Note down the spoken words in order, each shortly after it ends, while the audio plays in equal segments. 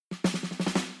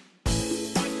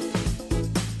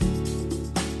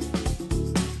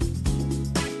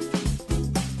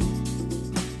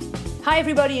Hi,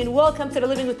 everybody, and welcome to the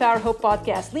Living with Power Hope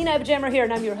podcast. Lena Abjammer here,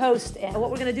 and I'm your host. And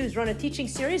what we're going to do is run a teaching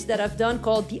series that I've done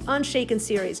called the Unshaken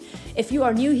series. If you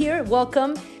are new here,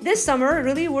 welcome. This summer,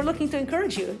 really, we're looking to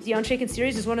encourage you. The Unshaken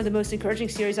series is one of the most encouraging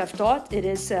series I've taught. It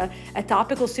is a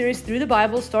topical series through the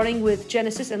Bible, starting with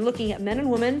Genesis and looking at men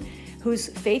and women whose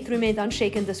faith remained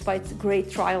unshaken despite great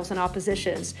trials and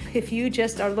oppositions. If you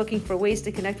just are looking for ways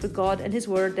to connect with God and His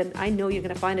Word, then I know you're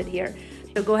going to find it here.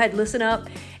 So go ahead, listen up,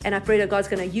 and I pray that God's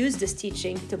going to use this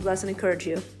teaching to bless and encourage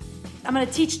you. I'm going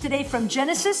to teach today from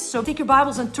Genesis, so take your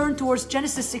Bibles and turn towards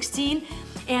Genesis 16,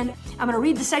 and I'm going to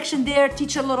read the section there,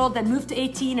 teach a little, then move to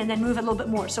 18, and then move a little bit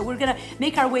more. So we're going to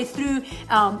make our way through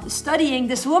studying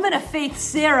this woman of faith,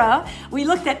 Sarah. We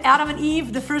looked at Adam and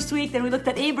Eve the first week, then we looked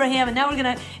at Abraham, and now we're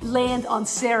going to land on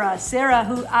Sarah. Sarah,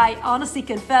 who I honestly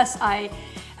confess I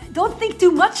don't think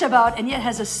too much about, and yet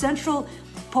has a central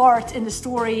part in the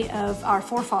story of our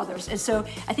forefathers. And so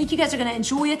I think you guys are going to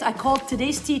enjoy it. I called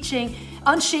today's teaching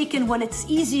Unshaken When It's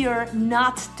Easier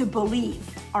Not to Believe.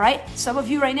 All right? Some of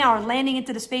you right now are landing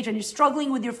into this page and you're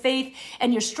struggling with your faith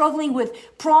and you're struggling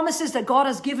with promises that God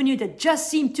has given you that just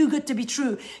seem too good to be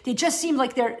true. They just seem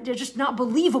like they're just not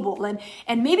believable.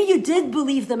 And maybe you did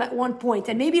believe them at one point.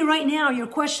 And maybe right now you're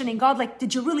questioning God, like,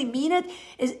 did you really mean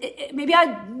it? Maybe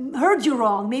I heard you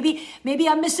wrong. Maybe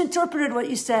I misinterpreted what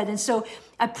you said. And so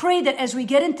I pray that as we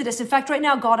get into this, in fact, right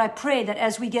now, God, I pray that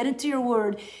as we get into your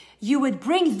word, you would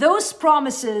bring those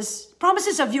promises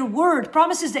of your word,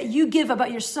 promises that you give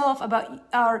about yourself, about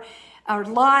our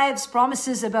lives,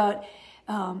 promises about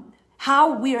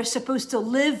how we are supposed to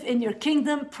live in your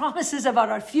kingdom, promises about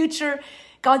our future.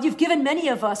 God, you've given many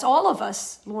of us, all of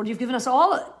us, Lord, you've given us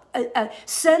all a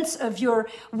sense of your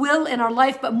will in our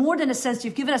life, but more than a sense,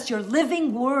 you've given us your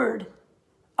living word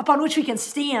upon which we can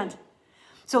stand.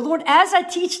 So Lord, as I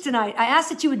teach tonight, I ask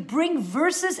that you would bring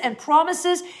verses and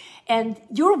promises and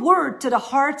your word to the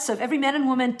hearts of every man and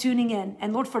woman tuning in.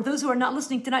 And Lord, for those who are not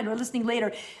listening tonight or listening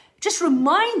later, just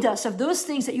remind us of those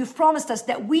things that you've promised us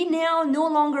that we now no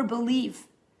longer believe.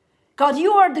 God,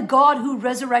 you are the God who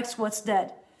resurrects what's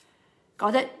dead.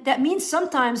 God, that means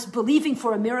sometimes believing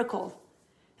for a miracle.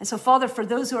 And so, Father, for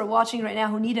those who are watching right now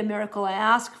who need a miracle, I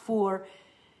ask for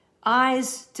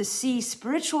eyes to see,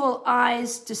 spiritual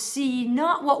eyes to see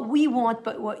not what we want,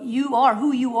 but what you are,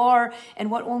 who you are, and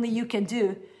what only you can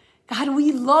do. God,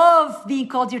 we love being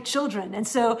called your children. And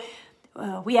so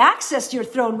we access your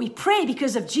throne. We pray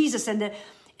because of Jesus and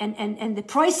the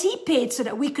price he paid so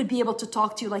that we could be able to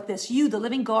talk to you like this. You, the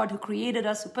living God who created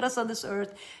us, who put us on this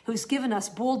earth, who's given us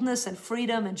boldness and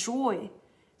freedom and joy.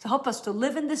 So help us to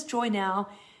live in this joy now.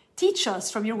 Teach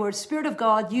us from your word. Spirit of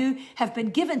God, you have been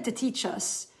given to teach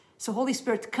us. So Holy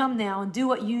Spirit, come now and do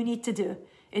what you need to do.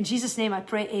 In Jesus' name I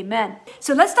pray, amen.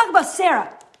 So let's talk about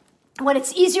Sarah, when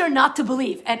it's easier not to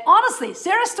believe. And honestly,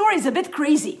 Sarah's story is a bit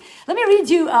crazy. Let me read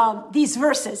you these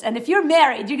verses. And if you're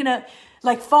married, you're going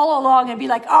to follow along and be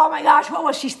like, oh my gosh, what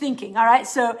was she thinking? All right.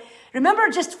 So remember,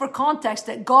 just for context,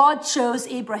 that God chose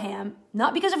Abraham,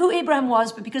 not because of who Abraham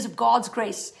was, but because of God's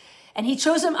grace. And he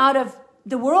chose him out of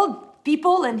the world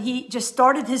people. And he just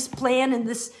started his plan in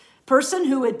this person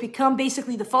who would become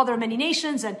basically the father of many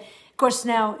nations. And of course,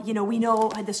 now, we know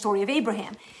the story of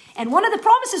Abraham. And one of the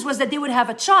promises was that they would have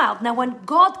a child. Now, when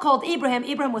God called Abraham,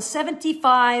 Abraham was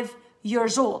 75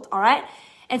 years old, all right?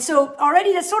 And so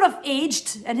already that's sort of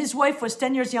aged, and his wife was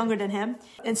 10 years younger than him.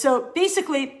 And so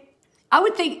basically, I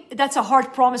would think that's a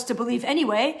hard promise to believe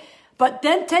anyway. But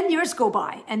then 10 years go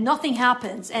by and nothing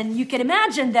happens. And you can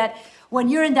imagine that when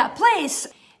you're in that place,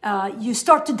 you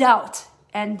start to doubt.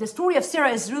 And the story of Sarah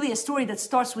is really a story that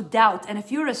starts with doubt. And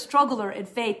if you're a struggler in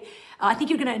faith, I think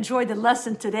you're going to enjoy the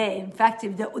lesson today. In fact,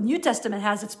 the New Testament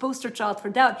has its poster child for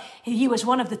doubt. He was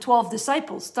one of the 12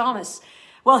 disciples, Thomas.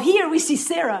 Well, here we see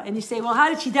Sarah. And you say, well, how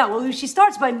did she doubt? Well, she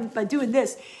starts by doing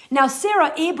this. Now,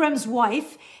 Sarah, Abram's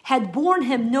wife, had borne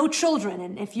him no children.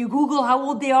 And if you Google how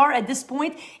old they are at this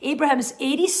point, Abraham is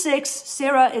 86,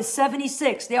 Sarah is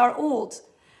 76. They are old.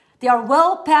 They are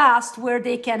well past where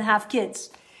they can have kids.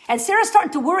 And Sarah's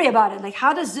starting to worry about it. Like,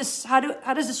 how does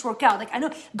this work out? Like, I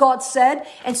know God said.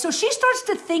 And so she starts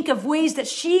to think of ways that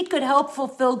she could help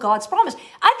fulfill God's promise.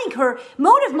 I think her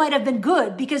motive might have been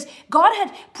good because God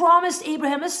had promised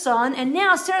Abraham a son. And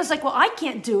now Sarah's like, well, I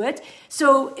can't do it.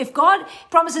 So if God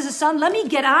promises a son, let me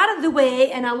get out of the way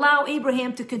and allow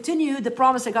Abraham to continue the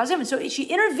promise that God's given. So she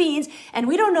intervenes, and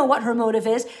we don't know what her motive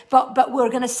is, but we're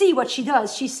going to see what she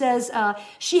does. She says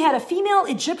she had a female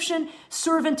Egyptian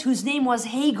servant whose name was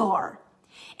Hagar.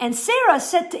 And Sarah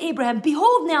said to Abraham,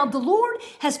 behold, now the Lord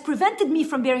has prevented me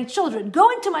from bearing children.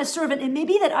 Go into my servant, and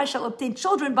maybe that I shall obtain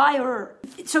children by her.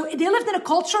 So they lived in a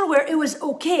culture where it was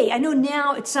okay. I know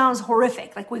now it sounds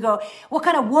horrific. Like we go, what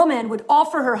kind of woman would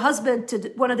offer her husband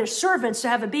to one of their servants to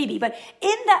have a baby? But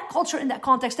in that culture, in that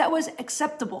context, that was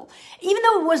acceptable. Even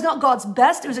though it was not God's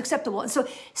best, it was acceptable. And so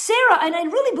Sarah, and I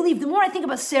really believe, the more I think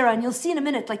about Sarah, and you'll see in a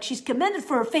minute, like she's commended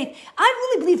for her faith, I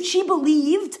really believe she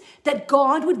believed that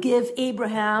God would give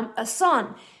Abraham a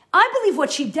son. I believe what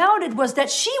she doubted was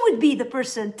that she would be the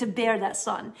person to bear that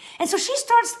son. And so she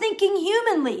starts thinking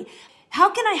humanly, how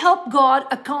can I help God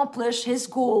accomplish his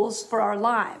goals for our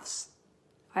lives?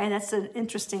 Right? And that's an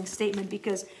interesting statement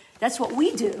because that's what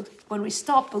we do when we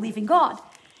stop believing God.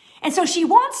 And so she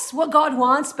wants what God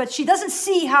wants, but she doesn't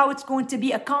see how it's going to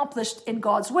be accomplished in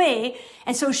God's way.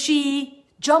 And so she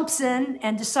jumps in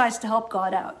and decides to help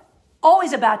God out.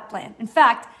 Always a bad plan. In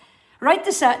fact, write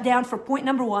this down for point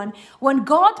number 1. When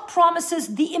God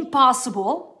promises the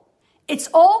impossible, it's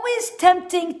always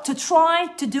tempting to try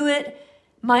to do it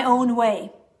my own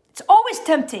way. It's always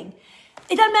tempting.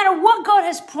 It doesn't matter what God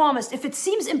has promised. If it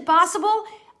seems impossible,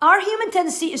 our human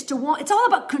tendency is to want, it's all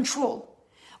about control.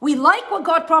 We like what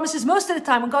God promises most of the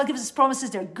time. When God gives us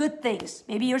promises, they're good things.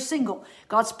 Maybe you're single.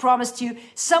 God's promised you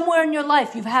somewhere in your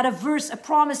life. You've had a verse, a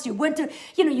promise. You went to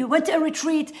a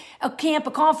retreat, a camp,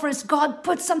 a conference. God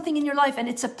put something in your life and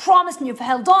it's a promise and you've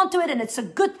held on to it and it's a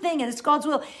good thing and it's God's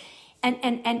will.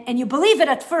 And you believe it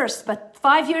at first, but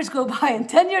 5 years go by and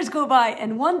 10 years go by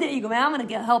and one day you go, man, I'm going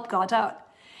to help God out.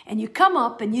 And you come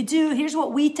up and you do, here's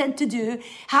what we tend to do.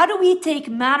 How do we take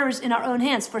matters in our own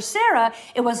hands? For Sarah,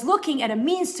 it was looking at a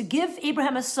means to give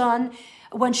Abraham a son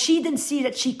when she didn't see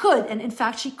that she could. And in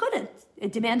fact, she couldn't.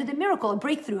 It demanded a miracle, a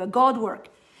breakthrough, a God work.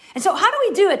 And so how do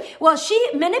we do it? Well, she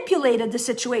manipulated the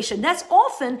situation. That's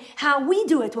often how we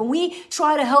do it when we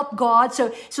try to help God.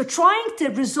 So trying to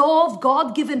resolve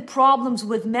God-given problems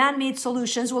with man-made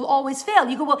solutions will always fail.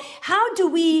 You go, well, how do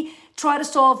we try to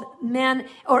solve man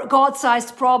or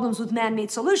God-sized problems with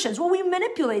man-made solutions? Well, we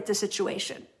manipulate the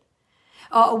situation.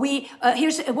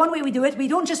 Here's one way we do it. We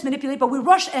don't just manipulate, but we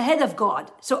rush ahead of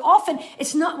God. So often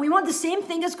it's not, we want the same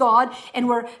thing as God and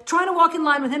we're trying to walk in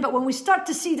line with him. But when we start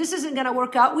to see this isn't going to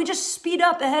work out, we just speed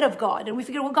up ahead of God and we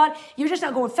figure, well, God, you're just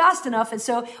not going fast enough. And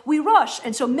so we rush.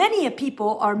 And so many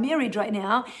people are married right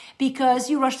now because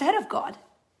you rushed ahead of God.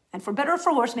 And for better or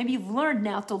for worse, maybe you've learned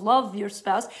now to love your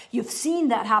spouse. You've seen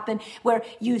that happen where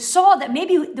you saw that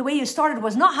maybe the way you started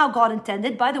was not how God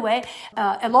intended. By the way,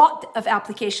 a lot of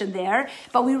application there,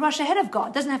 but we rush ahead of God.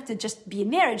 It doesn't have to just be in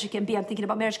marriage. It can be, I'm thinking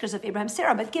about marriage because of Abraham and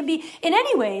Sarah, but it can be in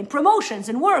any way, in promotions,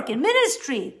 in work, in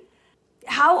ministry.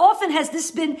 How often has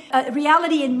this been a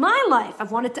reality in my life?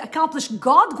 I've wanted to accomplish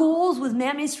God goals with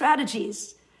man-made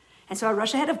strategies. And so I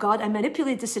rush ahead of God. I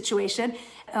manipulate the situation.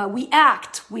 We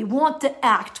act. We want to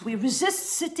act. We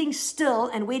resist sitting still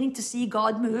and waiting to see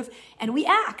God move. And we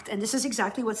act. And this is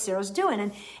exactly what Sarah's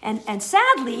doing. And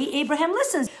sadly, Abraham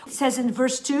listens. It says in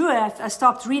verse 2, I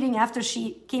stopped reading after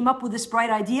she came up with this bright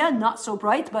idea. Not so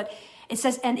bright, but it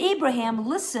says, and Abraham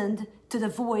listened to the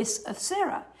voice of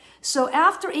Sarah. So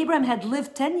after Abraham had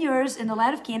lived 10 years in the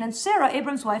land of Canaan, Sarah,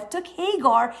 Abraham's wife, took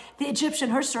Hagar, the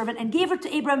Egyptian, her servant, and gave her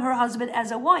to Abraham, her husband,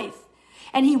 as a wife.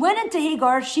 And he went into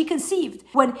Hagar, she conceived.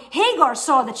 When Hagar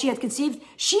saw that she had conceived,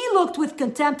 she looked with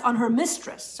contempt on her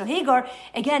mistress. So Hagar,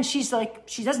 again, she's like,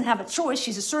 she doesn't have a choice.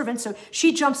 She's a servant. So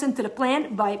she jumps into the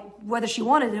plan by whether she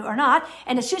wanted it or not.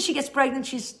 And as soon as she gets pregnant,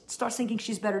 she starts thinking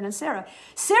she's better than Sarah.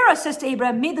 Sarah says to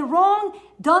Abraham, may the wrong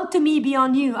done to me be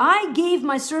on you. I gave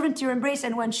my servant to your embrace.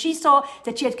 And when she saw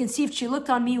that she had conceived, she looked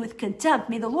on me with contempt.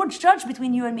 May the Lord judge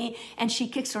between you and me. And she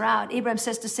kicks her out. Abraham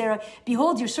says to Sarah,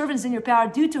 behold, your servant is in your power.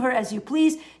 Do to her as you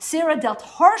please. Sarah dealt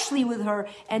harshly with her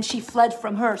and she fled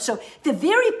from her. So the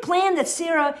very plan that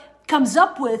Sarah comes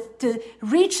up with to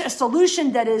reach a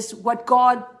solution that is what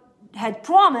God had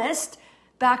promised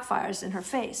backfires in her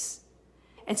face.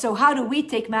 And so how do we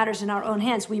take matters in our own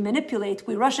hands? We manipulate,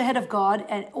 we rush ahead of God,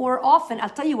 or often, I'll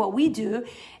tell you what we do,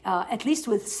 at least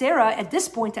with Sarah, at this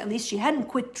point at least, she hadn't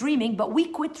quit dreaming, but we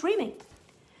quit dreaming.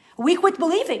 We quit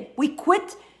believing. We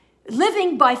quit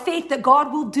living by faith that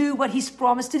God will do what he's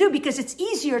promised to do, because it's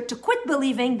easier to quit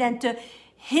believing than to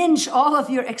hinge all of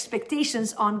your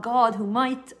expectations on God who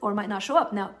might or might not show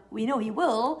up. Now, we know he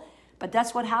will, but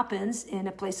that's what happens in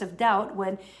a place of doubt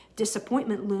when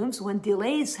disappointment looms, when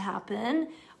delays happen.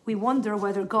 We wonder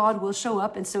whether God will show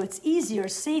up. And so it's easier,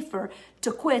 safer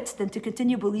to quit than to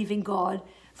continue believing God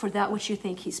for that which you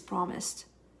think he's promised.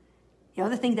 The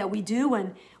other thing that we do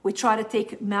when we try to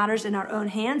take matters in our own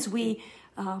hands, we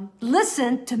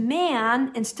listen to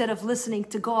man instead of listening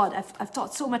to God. I've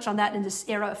taught so much on that in this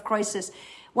era of crisis.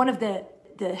 one of the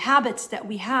habits that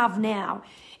we have now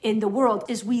in the world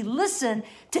is we listen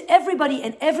to everybody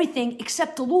and everything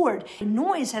except the Lord.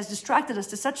 Noise has distracted us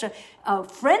to such a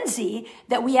frenzy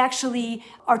that we actually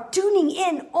are tuning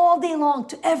in all day long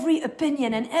to every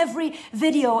opinion and every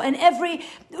video and every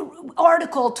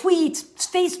article, tweet,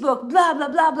 Facebook, blah, blah,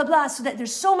 blah, blah, blah, so that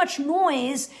there's so much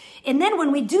noise. And then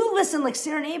when we do listen like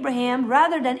Sarah and Abraham,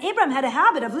 rather than Abraham had a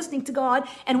habit of listening to God,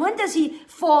 and when does he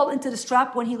fall into this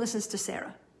trap? When he listens to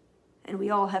Sarah. And we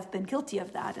all have been guilty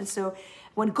of that. And so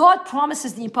when God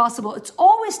promises the impossible, it's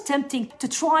always tempting to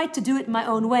try to do it my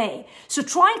own way. So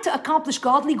trying to accomplish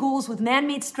godly goals with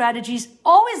man-made strategies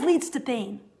always leads to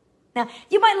pain. Now,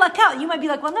 you might luck out. You might be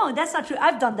like, well, no, that's not true.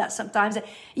 I've done that sometimes.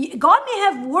 God may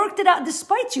have worked it out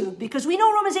despite you, because we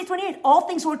know Romans 8:28, all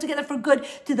things work together for good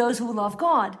to those who love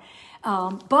God.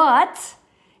 But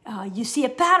you see a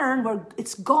pattern where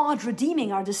it's God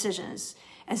redeeming our decisions,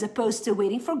 as opposed to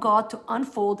waiting for God to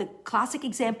unfold. The classic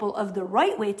example of the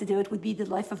right way to do it would be the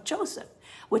life of Joseph,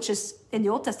 which is in the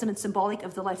Old Testament symbolic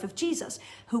of the life of Jesus,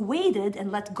 who waited and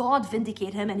let God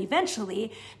vindicate him. And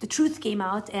eventually the truth came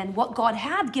out, and what God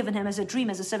had given him as a dream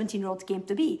as a 17-year-old came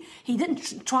to be. He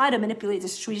didn't try to manipulate the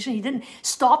situation. He didn't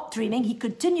stop dreaming. He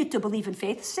continued to believe in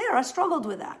faith. Sarah struggled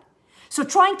with that. So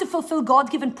trying to fulfill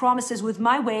God-given promises with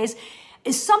my ways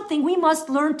is something we must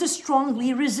learn to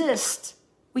strongly resist.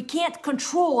 We can't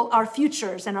control our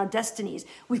futures and our destinies.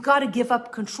 We've got to give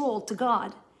up control to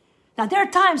God. Now, there are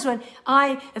times when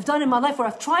I have done in my life where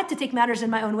I've tried to take matters in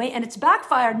my own way, and it's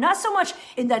backfired, not so much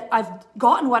in that I've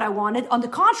gotten what I wanted. On the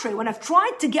contrary, when I've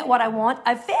tried to get what I want,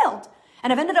 I've failed.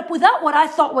 And I've ended up without what I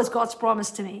thought was God's promise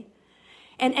to me.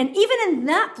 And even in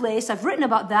that place, I've written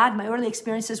about that, my early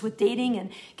experiences with dating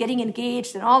and getting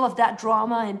engaged and all of that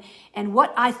drama and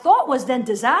what I thought was then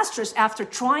disastrous after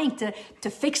trying to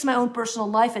fix my own personal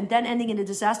life and then ending in a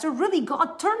disaster. Really,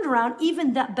 God turned around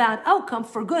even that bad outcome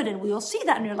for good. And we will see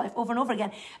that in your life over and over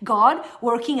again. God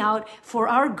working out for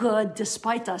our good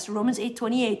despite us. Romans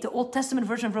 8:28, the Old Testament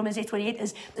version of Romans 8:28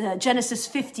 is Genesis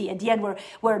 50 at the end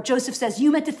where Joseph says,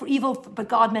 you meant it for evil, but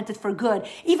God meant it for good.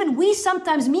 Even we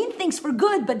sometimes mean things for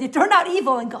good, but they turn out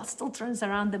evil, and God still turns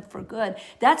around them for good.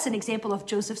 That's an example of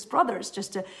Joseph's brothers.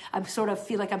 I sort of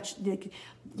feel like I'm,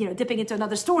 dipping into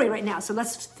another story right now. So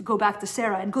let's go back to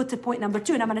Sarah and go to point number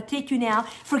 2. And I'm going to take you now.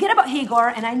 Forget about Hagar.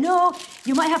 And I know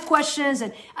you might have questions,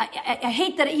 and I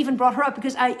hate that I even brought her up,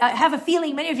 because I have a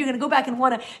feeling many of you are going to go back and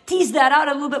want to tease that out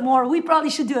a little bit more. We probably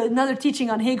should do another teaching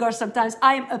on Hagar sometimes.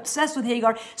 I am obsessed with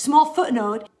Hagar. Small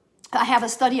footnote. I have a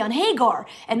study on Hagar,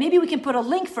 and maybe we can put a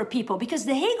link for people, because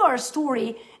the Hagar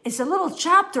story is a little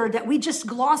chapter that we just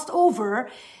glossed over,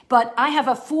 but I have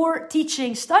a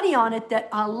 4-teaching study on it that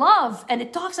I love, and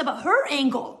it talks about her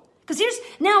angle. Because here's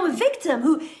now a victim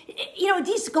who,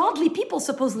 these godly people,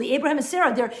 supposedly, Abraham and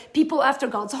Sarah, they're people after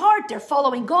God's heart. They're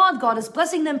following God. God is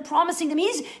blessing them, promising them.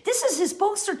 This is his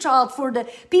poster child for the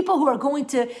people who are going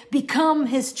to become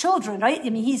his children, right? I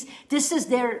mean, this is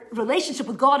their relationship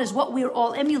with God is what we're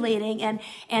all emulating.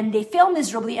 And they fail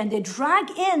miserably, and they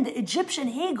drag in the Egyptian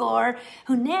Hagar,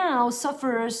 who now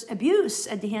suffers abuse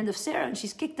at the hand of Sarah, and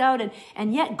she's kicked out.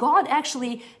 And yet God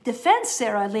actually defends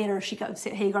Sarah later.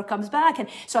 Hagar comes back. And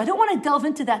so I don't want to delve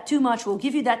into that too much. We'll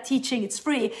give you that teaching. It's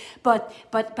free. But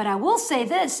I will say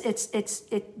this,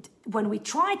 when we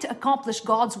try to accomplish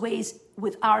God's ways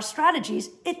with our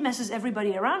strategies, it messes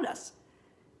everybody around us.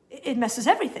 It messes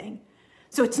everything.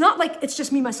 So it's not like it's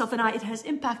just me, myself, and I. It has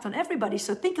impact on everybody.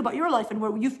 So think about your life and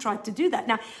where you've tried to do that.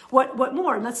 Now, what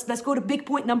more? Let's go to big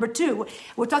point number 2.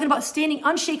 We're talking about standing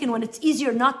unshaken when it's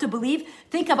easier not to believe.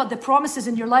 Think about the promises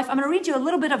in your life. I'm going to read you a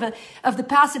little bit of the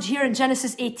passage here in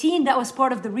Genesis 18. That was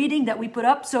part of the reading that we put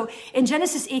up. So in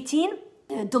Genesis 18,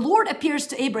 the Lord appears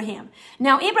to Abraham.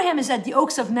 Now, Abraham is at the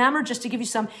Oaks of Mamre. Just to give you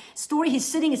some story, he's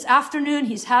sitting, it's afternoon.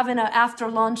 He's having an after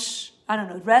lunch,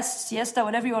 rest, siesta,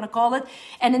 whatever you want to call it.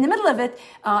 And in the middle of it,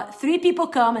 3 people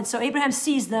come. And so Abraham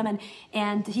sees them,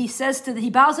 and he says he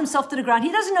bows himself to the ground.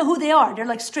 He doesn't know who they are. They're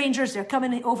like strangers. They're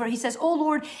coming over. He says, "Oh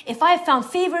Lord, if I have found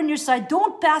favor in your sight,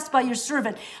 don't pass by your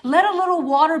servant. Let a little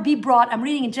water be brought." I'm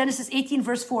reading in Genesis 18,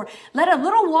 verse 4. "Let a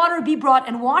little water be brought,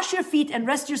 and wash your feet and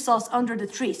rest yourselves under the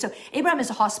tree." So Abraham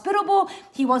is hospitable.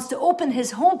 He wants to open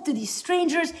his home to these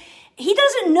strangers. He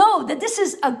doesn't know that this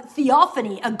is a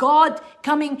theophany, a God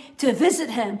coming to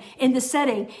visit him in the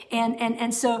setting.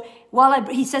 And so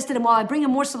he says to them, while I bring a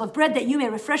morsel of bread that you may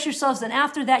refresh yourselves, and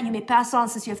after that you may pass on,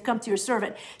 since you have come to your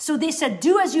servant. So they said,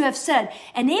 do as you have said.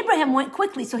 And Abraham went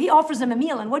quickly. So he offers them a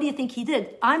meal. And what do you think he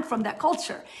did? I'm from that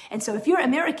culture. And so if you're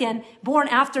American, born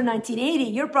after 1980,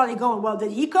 you're probably going, well,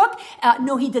 did he cook?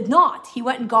 No, he did not. He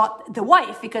went and got the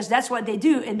wife, because that's what they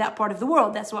do in that part of the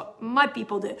world. That's what my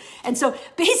people do. And so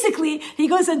basically he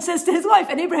goes and says to his wife,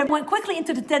 and Abraham went quickly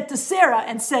into the tent to Sarah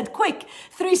and said, quick,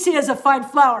 3 seahs of fine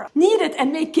flour, knead it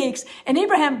and make cakes. And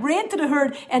Abraham ran to the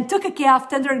herd and took a calf,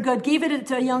 tender and good, gave it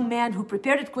to a young man who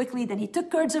prepared it quickly. Then he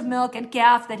took curds of milk and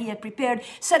calf that he had prepared,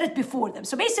 set it before them.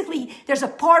 So basically, there's a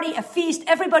party, a feast,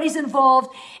 everybody's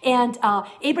involved, and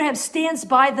Abraham stands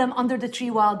by them under the tree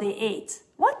while they ate.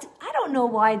 What? I don't know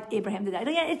why Abraham did that.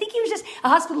 I think he was just a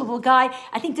hospitable guy.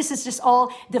 I think this is just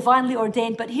all divinely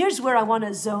ordained. But here's where I want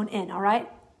to zone in, all right?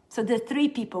 So the 3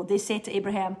 people, they say to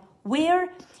Abraham, where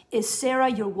is Sarah,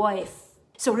 your wife?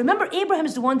 So remember, Abraham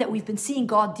is the one that we've been seeing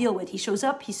God deal with. He shows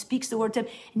up, he speaks the word to him.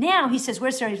 Now he says,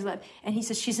 where's Sarah's wife? And he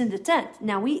says, she's in the tent.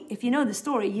 Now if you know the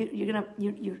story,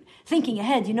 you're thinking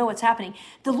ahead, you know what's happening.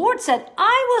 The Lord said,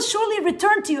 I will surely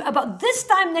return to you about this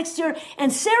time next year,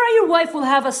 and Sarah, your wife, will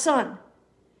have a son.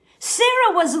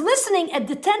 Sarah was listening at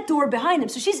the tent door behind him.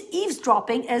 So she's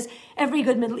eavesdropping, as every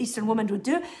good Middle Eastern woman would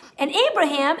do. And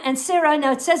Abraham and Sarah,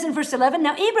 now it says in verse 11,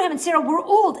 now Abraham and Sarah were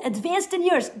old, advanced in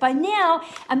years. By now,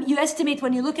 you estimate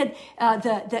when you look at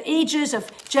the ages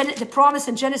of the promise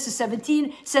in Genesis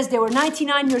 17, says they were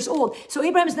 99 years old. So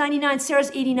Abraham's 99,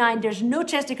 Sarah's 89. There's no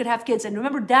chance they could have kids. And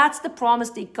remember, that's the promise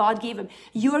that God gave him.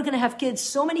 You are going to have kids,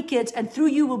 so many kids, and through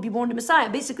you will be born the Messiah,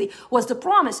 basically was the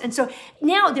promise. And so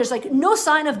now there's like no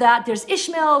sign of that. There's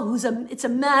Ishmael, it's a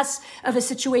mess of a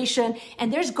situation.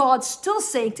 And there's God still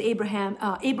saying to Abraham,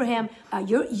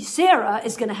 Sarah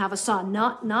is going to have a son,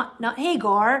 not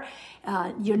Hagar.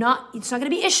 It's not going to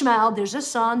be Ishmael. There's a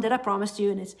son that I promised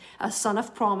you, and it's a son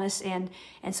of promise. And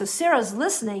so Sarah's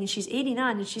listening, and she's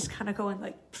 89, and she's kind of going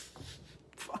like,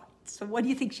 so what do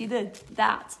you think she did?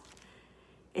 That.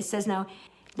 It says now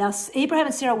Abraham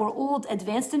and Sarah were old,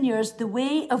 advanced in years. The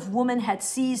way of woman had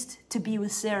ceased to be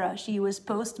with Sarah. She was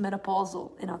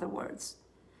postmenopausal, in other words.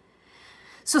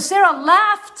 So Sarah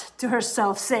laughed to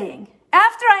herself, saying,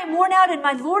 after I am worn out and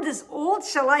my Lord is old,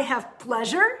 shall I have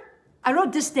pleasure? I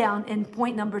wrote this down in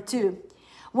point number 2.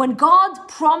 When God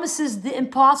promises the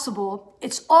impossible,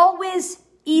 it's always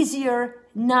easier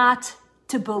not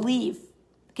to believe.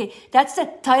 Okay, that's the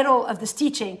title of this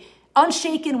teaching.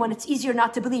 Unshaken when it's easier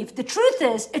not to believe. The truth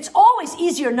is, it's always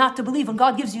easier not to believe when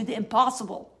God gives you the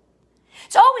impossible.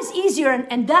 It's always easier,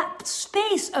 and that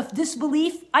space of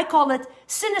disbelief, I call it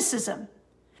cynicism.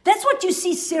 That's what you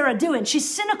see Sarah doing. She's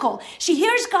cynical. She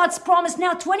hears God's promise.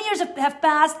 Now 20 years have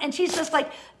passed, and she's just like,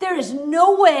 there is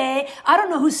no way. I don't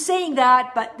know who's saying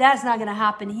that, but that's not going to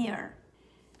happen here.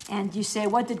 And you say,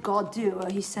 what did God do?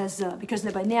 He says, because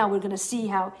by now we're going to see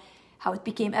how it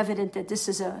became evident that this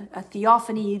is a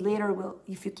theophany. Later,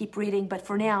 if you keep reading. But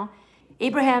for now,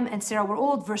 Abraham and Sarah were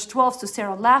old. Verse 12, so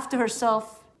Sarah laughed to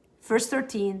herself. Verse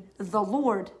 13, the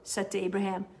Lord said to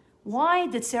Abraham, why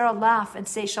did Sarah laugh and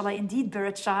say, shall I indeed bear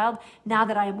a child now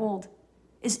that I am old?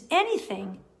 Is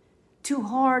anything too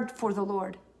hard for the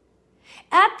Lord?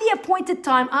 At the appointed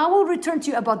time, I will return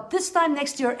to you about this time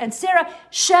next year, and Sarah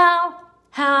shall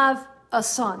have a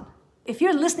son. If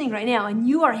you're listening right now and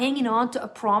you are hanging on to a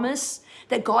promise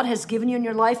that God has given you in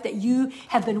your life that you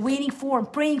have been waiting for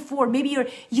and praying for, maybe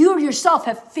you yourself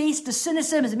have faced the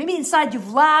cynicism, maybe inside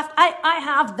you've laughed. I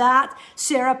have that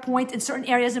Sarah point in certain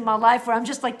areas in my life where I'm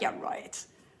just like, yeah, right.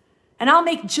 And I'll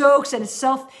make jokes and it's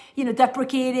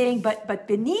self-deprecating, but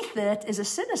beneath it is a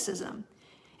cynicism.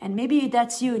 And maybe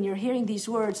that's you and you're hearing these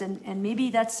words, and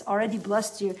maybe that's already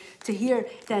blessed you to hear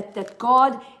that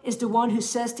God is the one who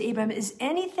says to Abraham, is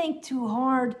anything too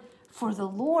hard for the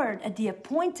Lord at the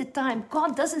appointed time?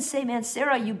 God doesn't say, man,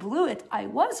 Sarah, you blew it. I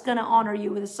was going to honor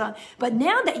you with a son. But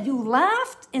now that you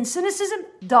laughed in cynicism,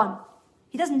 done.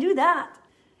 He doesn't do that.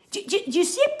 Do you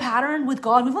see a pattern with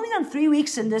God? We've only done 3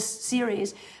 weeks in this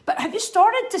series, but have you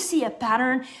started to see a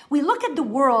pattern? We look at the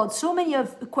world. So many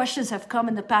of the questions have come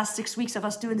in the past 6 weeks of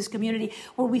us doing this community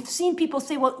where we've seen people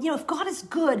say, well, if God is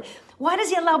good, why does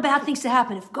he allow bad things to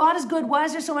happen? If God is good, why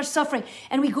is there so much suffering?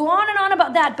 And we go on and on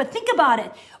about that. But think about it.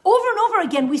 Over and over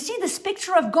again, we see this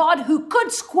picture of God who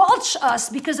could squelch us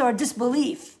because of our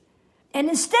disbelief. And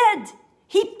instead,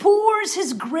 he pours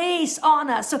his grace on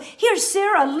us. So here's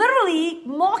Sarah literally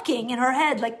mocking in her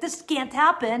head, like this can't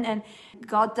happen. And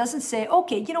God doesn't say,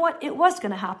 okay, you know what? It was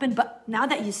going to happen. But now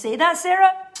that you say that,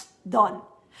 Sarah, done.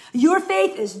 Your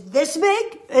faith is this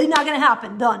big. It's not going to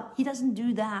happen. Done. He doesn't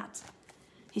do that.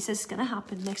 He says it's going to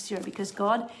happen next year because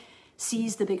God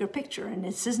sees the bigger picture. And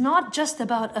this is not just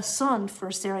about a son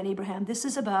for Sarah and Abraham. This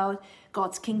is about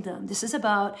God's kingdom. This is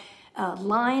about a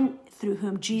line through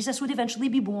whom Jesus would eventually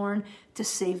be born to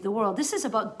save the world. This is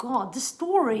about God. This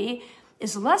story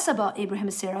is less about Abraham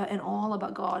and Sarah and all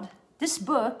about God. This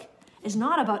book is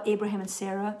not about Abraham and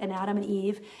Sarah and Adam and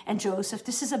Eve and Joseph.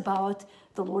 This is about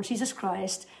the Lord Jesus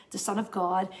Christ, the Son of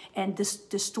God, and the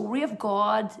story of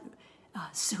God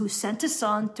who sent his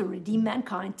son to redeem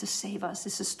mankind, to save us.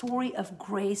 It's a story of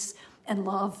grace and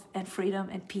love and freedom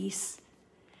and peace.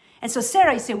 And so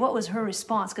Sarah, you say, what was her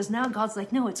response? Because now God's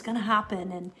like, no, it's going to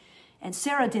happen. And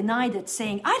Sarah denied it,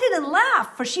 saying, I didn't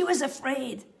laugh, for she was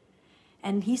afraid.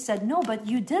 And he said, no, but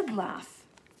you did laugh.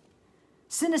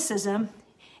 Cynicism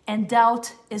and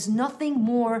doubt is nothing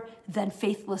more than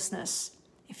faithlessness.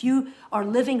 If you are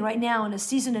living right now in a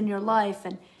season in your life,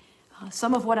 and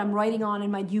some of what I'm writing on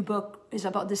in my new book is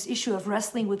about this issue of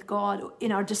wrestling with God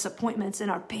in our disappointments, in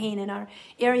our pain, in our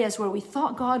areas where we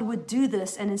thought God would do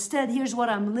this, and instead, here's what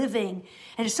I'm living.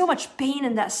 And there's so much pain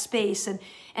in that space.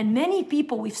 And many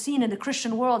people we've seen in the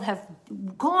Christian world have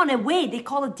gone away. They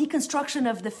call it deconstruction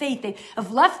of the faith. They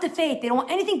have left the faith. They don't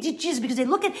want anything to Jesus because they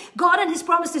look at God and his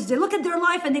promises. They look at their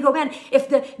life and they go, man, if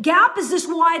the gap is this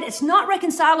wide, it's not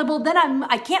reconcilable, then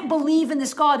I can't believe in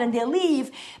this God, and they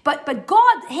leave. But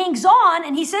God hangs on,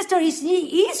 and he says to her,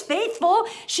 he's faithful.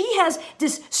 She has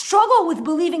this struggle with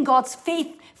believing God's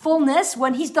faithfulness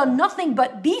when he's done nothing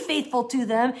but be faithful to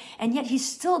them, and yet he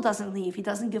still doesn't leave. He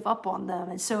doesn't give up on them.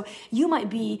 And so you might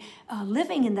be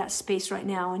living in that space right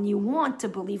now, and you want to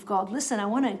believe God. Listen, I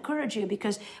want to encourage you,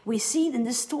 because we see in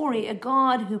this story a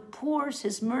God who pours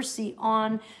his mercy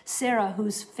on Sarah,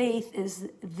 whose faith is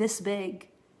this big.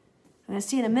 I'm going to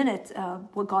see in a minute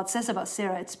what God says about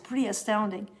Sarah. It's pretty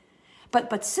astounding.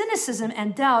 But cynicism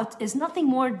and doubt is nothing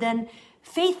more than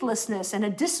faithlessness and a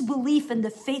disbelief in the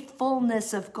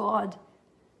faithfulness of God.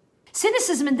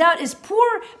 Cynicism and doubt is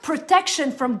poor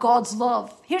protection from God's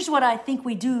love. Here's what I think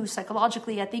we do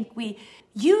psychologically. I think we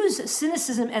use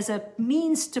cynicism as a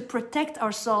means to protect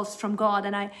ourselves from God.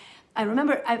 And I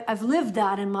remember I've lived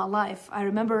that in my life. I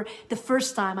remember the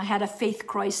first time I had a faith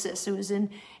crisis. It was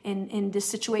in this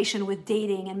situation with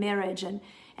dating and marriage, and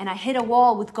I hit a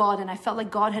wall with God, and I felt like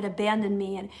God had abandoned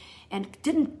me and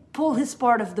didn't pull his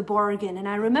part of the bargain. And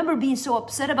I remember being so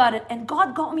upset about it, and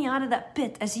God got me out of that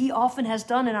pit, as he often has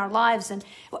done in our lives and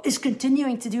is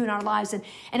continuing to do in our lives. And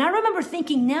I remember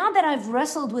thinking, now that I've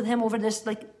wrestled with him over this,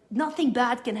 like, nothing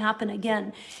bad can happen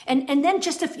again. And then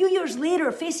just a few years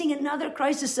later, facing another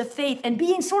crisis of faith and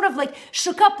being sort of like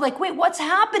shook up, like, wait, what's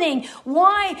happening?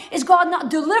 Why is God not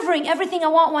delivering everything I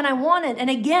want when I want it? And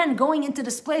again, going into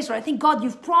this place where I think, God,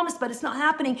 you've promised, but it's not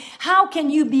happening. How can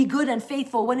you be good and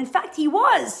faithful? When in fact he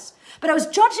was. But I was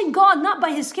judging God not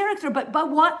by his character, but by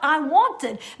what I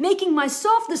wanted, making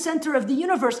myself the center of the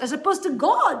universe as opposed to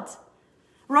God,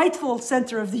 rightful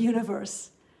center of the universe.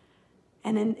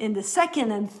 And in the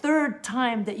second and third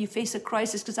time that you face a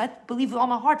crisis, because I believe with all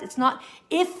my heart, it's not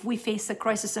if we face a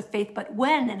crisis of faith, but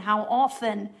when and how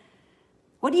often.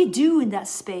 What do you do in that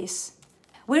space?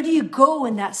 Where do you go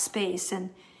in that space?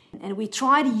 And we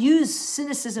try to use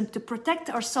cynicism to protect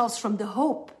ourselves from the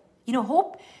hope. You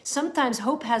know, sometimes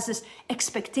hope has this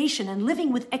expectation, and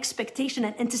living with expectation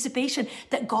and anticipation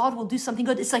that God will do something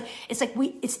good.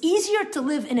 It's easier to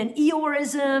live in an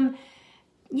Eeyoreism,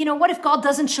 you know, what if God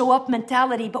doesn't show up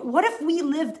mentality? But what if we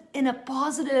lived in a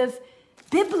positive,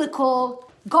 biblical,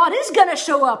 God is going to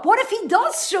show up? What if he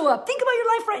does show up? Think about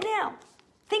your life right now.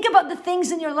 Think about the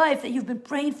things in your life that you've been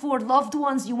praying for, loved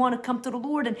ones you want to come to the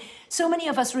Lord. And so many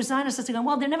of us resign ourselves to go,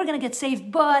 well, they're never going to get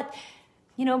saved, but,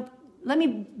 you know, let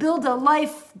me build a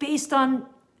life based on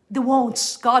the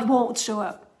won'ts. God won't show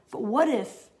up. But what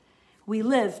if we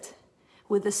lived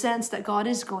with the sense that God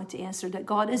is going to answer, that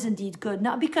God is indeed good,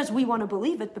 not because we want to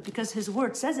believe it, but because his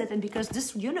word says it and because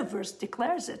this universe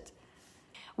declares it.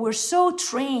 We're so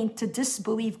trained to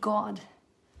disbelieve God.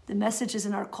 The message is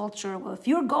in our culture, well, if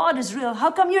your God is real,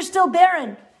 how come you're still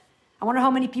barren? I wonder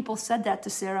how many people said that to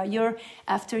Sarah.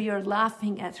 After you're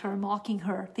laughing at her, mocking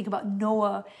her. Think about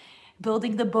Noah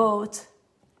building the boat.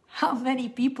 How many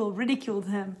people ridiculed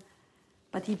him?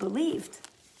 But he believed.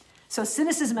 So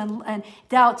cynicism and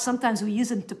doubt, sometimes we use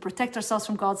them to protect ourselves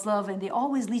from God's love, and they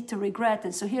always lead to regret.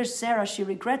 And so here's Sarah. She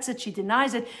regrets it. She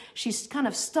denies it. She's kind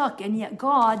of stuck. And yet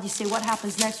God, you say, what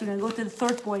happens next? We're going to go to the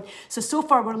third point. So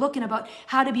far we're looking about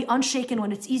how to be unshaken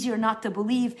when it's easier not to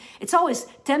believe. It's always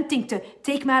tempting to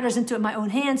take matters into my own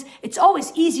hands. It's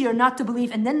always easier not to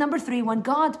believe. And then number 3, when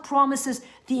God promises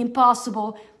the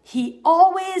impossible, he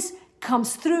always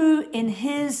comes through in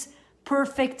his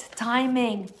perfect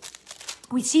timing.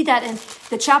 We see that in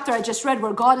the chapter I just read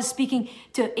where God is speaking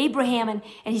to Abraham and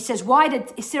he says, why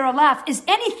did Sarah laugh? Is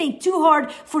anything too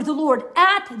hard for the Lord?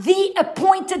 At the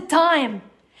appointed time.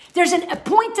 There's an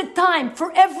appointed time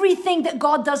for everything that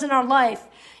God does in our life.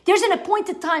 There's an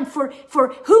appointed time for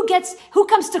who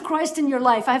comes to Christ in your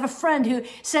life. I have a friend who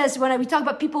says, when we talk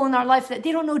about people in our life that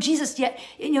they don't know Jesus yet,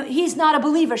 he's not a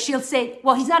believer. She'll say,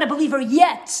 well, he's not a believer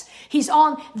yet. He's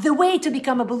on the way to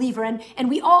become a believer. And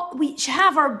we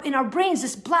have in our brains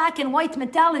this black and white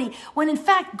mentality when in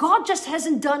fact, God just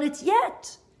hasn't done it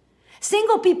yet.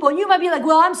 Single people, you might be like,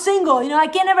 well, I'm single. I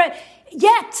can't ever...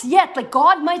 Yet, like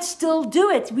God might still do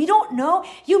it. We don't know.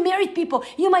 You married people,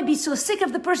 you might be so sick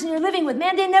of the person you're living with.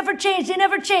 Man, they never change.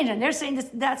 And they're saying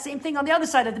that same thing on the other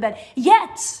side of the bed.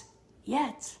 Yet.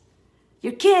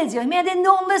 Your kids, man, they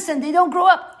don't listen. They don't grow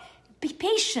up. Be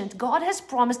patient. God has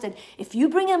promised that if you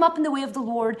bring them up in the way of the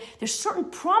Lord, there's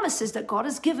certain promises that God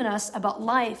has given us about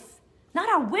life. Not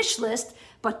our wish list,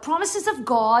 but promises of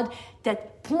God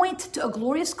that point to a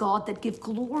glorious God, that give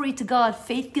glory to God.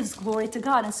 Faith gives glory to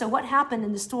God. And so what happened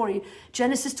in the story?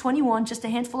 Genesis 21, just a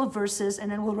handful of verses,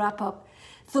 and then we'll wrap up.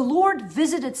 The Lord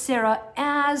visited Sarah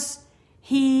as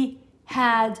he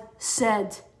had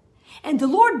said. And the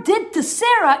Lord did to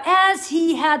Sarah as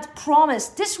he had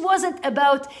promised. This was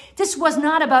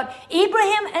not about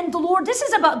Abraham and the Lord. This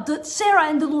is about Sarah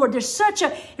and the Lord. There's such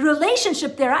a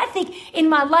relationship there. I think in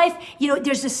my life,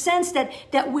 there's a sense that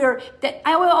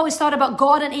I always thought about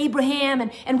God and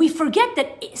Abraham, and we forget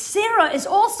that Sarah is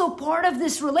also part of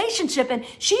this relationship, and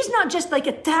she's not just like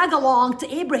a tag along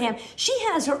to Abraham. She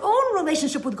has her own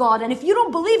relationship with God, and if you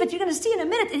don't believe it, you're going to see in a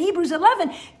minute in Hebrews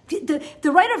 11,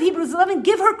 the writer of Hebrews 11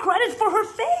 give her credit for her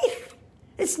faith.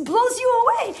 It blows you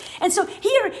away. And so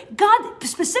here, God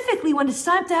specifically, when it's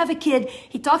time to have a kid,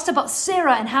 he talks about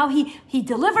Sarah and how he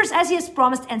delivers as he has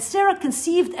promised. And Sarah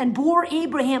conceived and bore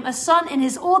Abraham a son in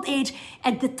his old age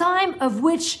at the time of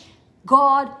which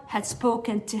God had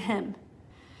spoken to him.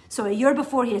 So a year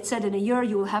before he had said, in a year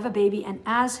you will have a baby. And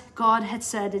as God had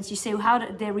said, and you say, well, how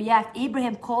did they react?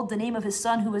 Abraham called the name of his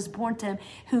son who was born to him,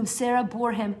 whom Sarah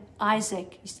bore him,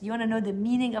 Isaac. You want to know the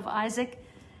meaning of Isaac?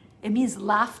 It means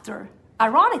laughter.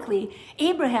 Ironically,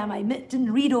 Abraham, I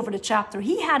didn't read over the chapter.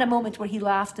 He had a moment where he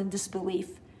laughed in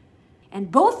disbelief.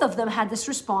 And both of them had this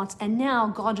response. And now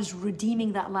God is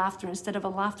redeeming that laughter. Instead of a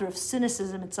laughter of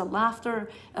cynicism, it's a laughter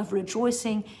of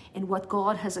rejoicing in what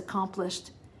God has accomplished.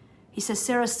 He says,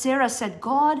 Sarah said,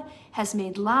 God has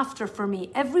made laughter for me.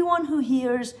 Everyone who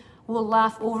hears will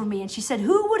laugh over me. And she said,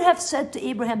 who would have said to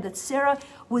Abraham that Sarah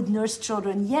would nurse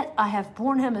children? Yet I have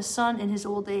borne him a son in his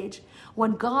old age.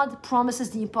 When God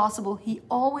promises the impossible, he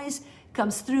always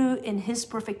comes through in his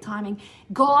perfect timing.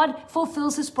 God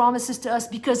fulfills his promises to us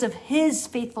because of his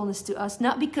faithfulness to us,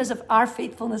 not because of our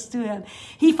faithfulness to him.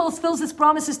 He fulfills his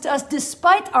promises to us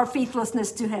despite our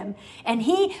faithlessness to him. And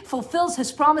he fulfills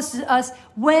his promises to us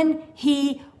when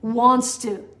he wants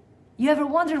to. You ever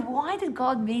wondered why did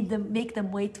God make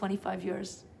them wait 25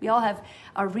 years? We all have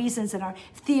our reasons and our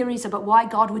theories about why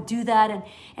God would do that.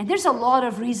 And there's a lot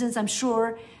of reasons, I'm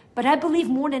sure. But I believe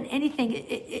more than anything,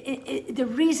 the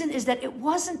reason is that it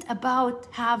wasn't about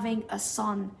having a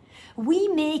son. We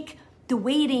make the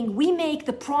waiting, we make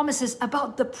the promises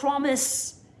about the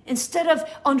promise instead of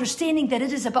understanding that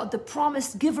it is about the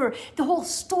promise giver. The whole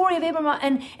story of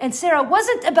Abraham and Sarah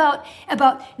wasn't about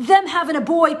them having a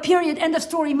boy, period, end of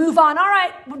story, move on. All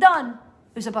right, we're done.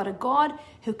 It was about a God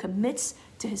who commits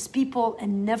to his people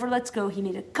and never lets go. He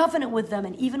made a covenant with them,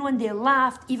 and even when they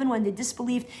laughed, even when they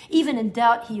disbelieved, even in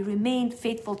doubt, he remained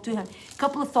faithful to him. A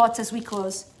couple of thoughts as we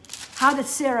close. How did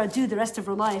Sarah do the rest of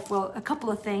her life? Well, a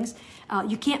couple of things.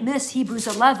 You can't miss Hebrews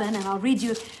 11, and I'll read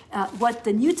you what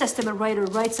the New Testament writer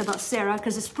writes about Sarah,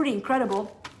 because it's pretty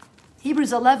incredible.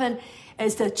 Hebrews 11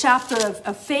 is the chapter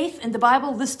of faith in the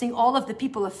Bible, listing all of the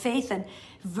people of faith. And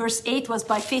verse 8 was,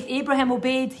 by faith Abraham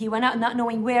obeyed. He went out not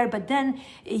knowing where. But then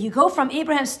you go from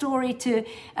Abraham's story to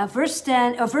verse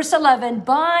 11.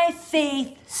 By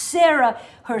faith Sarah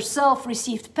herself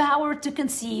received power to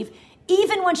conceive,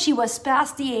 even when she was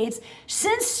past the age,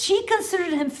 since she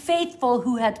considered him faithful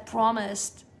who had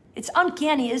promised. It's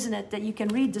uncanny, isn't it, that you can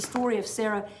read the story of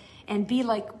Sarah and be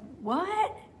like,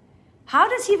 what? How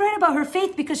does he write about her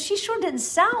faith? Because she sure didn't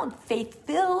sound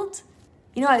faith-filled.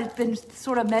 I've been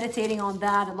sort of meditating on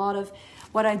that. A lot of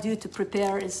what I do to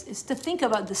prepare is to think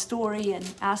about the story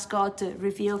and ask God to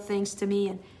reveal things to me.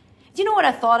 And do you know what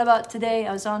I thought about today?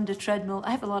 I was on the treadmill.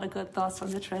 I have a lot of good thoughts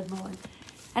on the treadmill.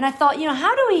 And I thought,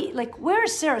 how do we, where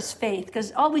is Sarah's faith?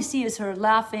 Because all we see is her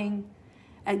laughing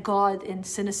at God in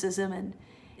cynicism.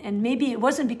 And maybe it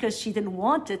wasn't because she didn't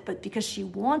want it, but because she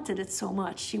wanted it so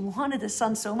much. She wanted a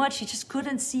son so much, she just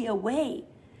couldn't see a way.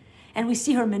 And we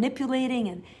see her manipulating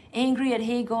and angry at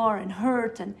Hagar and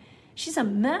hurt, and she's a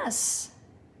mess.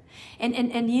 And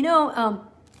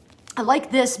I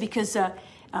like this because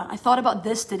I thought about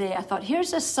this today. I thought,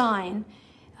 here's a sign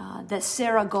that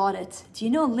Sarah got it. Do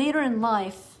you know later in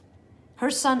life, her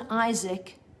son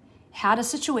Isaac had a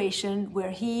situation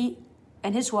where he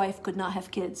and his wife could not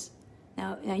have kids.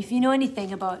 Now, if you know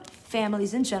anything about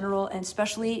families in general, and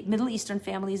especially Middle Eastern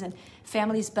families and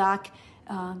families back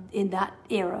in that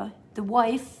era, the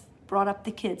wife brought up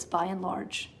the kids by and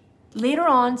large. Later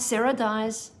on, Sarah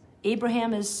dies.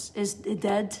 Abraham is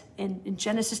dead in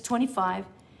Genesis 25,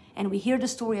 and we hear the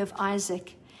story of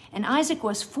Isaac. And Isaac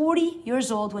was 40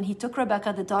 years old when he took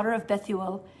Rebekah, the daughter of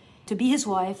Bethuel, to be his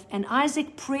wife. And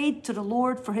Isaac prayed to the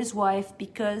Lord for his wife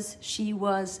because she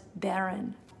was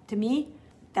barren. To me,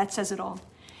 that says it all.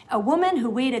 A woman who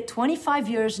waited 25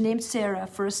 years named Sarah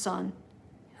for a son,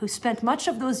 who spent much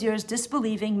of those years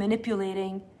disbelieving,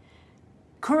 manipulating,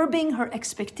 curbing her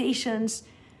expectations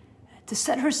to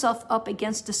set herself up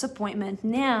against disappointment,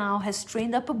 now has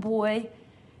trained up a boy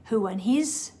who, when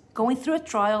he's going through a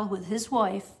trial with his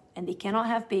wife and they cannot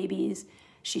have babies,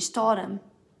 she's taught him,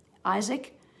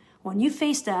 Isaac, when you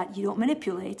face that, you don't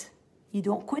manipulate, you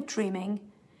don't quit dreaming,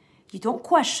 you don't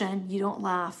question, you don't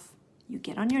laugh. You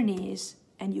get on your knees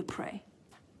and you pray.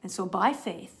 And so by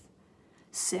faith,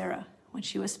 Sarah, when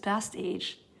she was past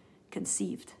age,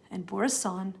 conceived and bore a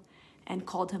son and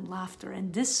called him Laughter.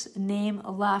 And this name,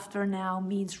 Laughter, now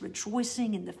means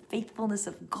rejoicing in the faithfulness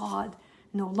of God,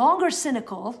 no longer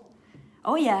cynical.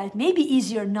 Oh yeah, it may be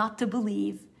easier not to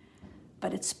believe,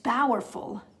 but it's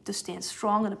powerful to stand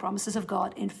strong on the promises of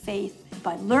God in faith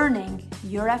by learning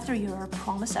year after year,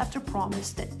 promise after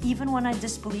promise, that even when I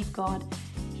disbelieve God,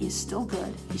 He is still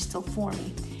good, He's still for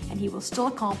me, and He will still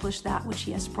accomplish that which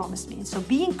He has promised me. And so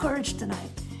be encouraged tonight.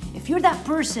 If you're that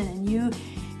person and you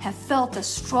have felt a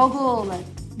struggle,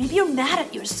 maybe you're mad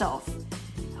at yourself.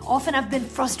 Often I've been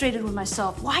frustrated with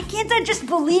myself. Why can't I just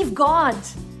believe God?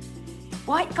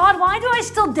 Why do I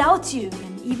still doubt you?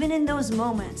 And even in those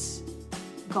moments,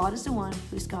 God is the one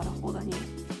who's got a hold on you.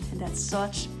 And that's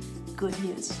such good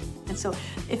news. And so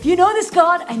if you know this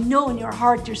God, I know in your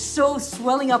heart you're so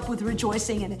swelling up with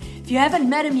rejoicing. And if you haven't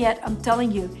met Him yet, I'm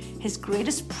telling you, His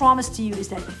greatest promise to you is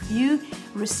that if you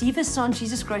receive His Son,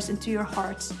 Jesus Christ, into your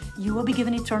hearts, you will be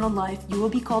given eternal life. You will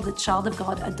be called the child of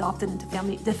God, adopted into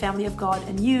the family of God,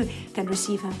 and you can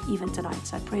receive Him even tonight.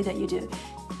 So I pray that you do.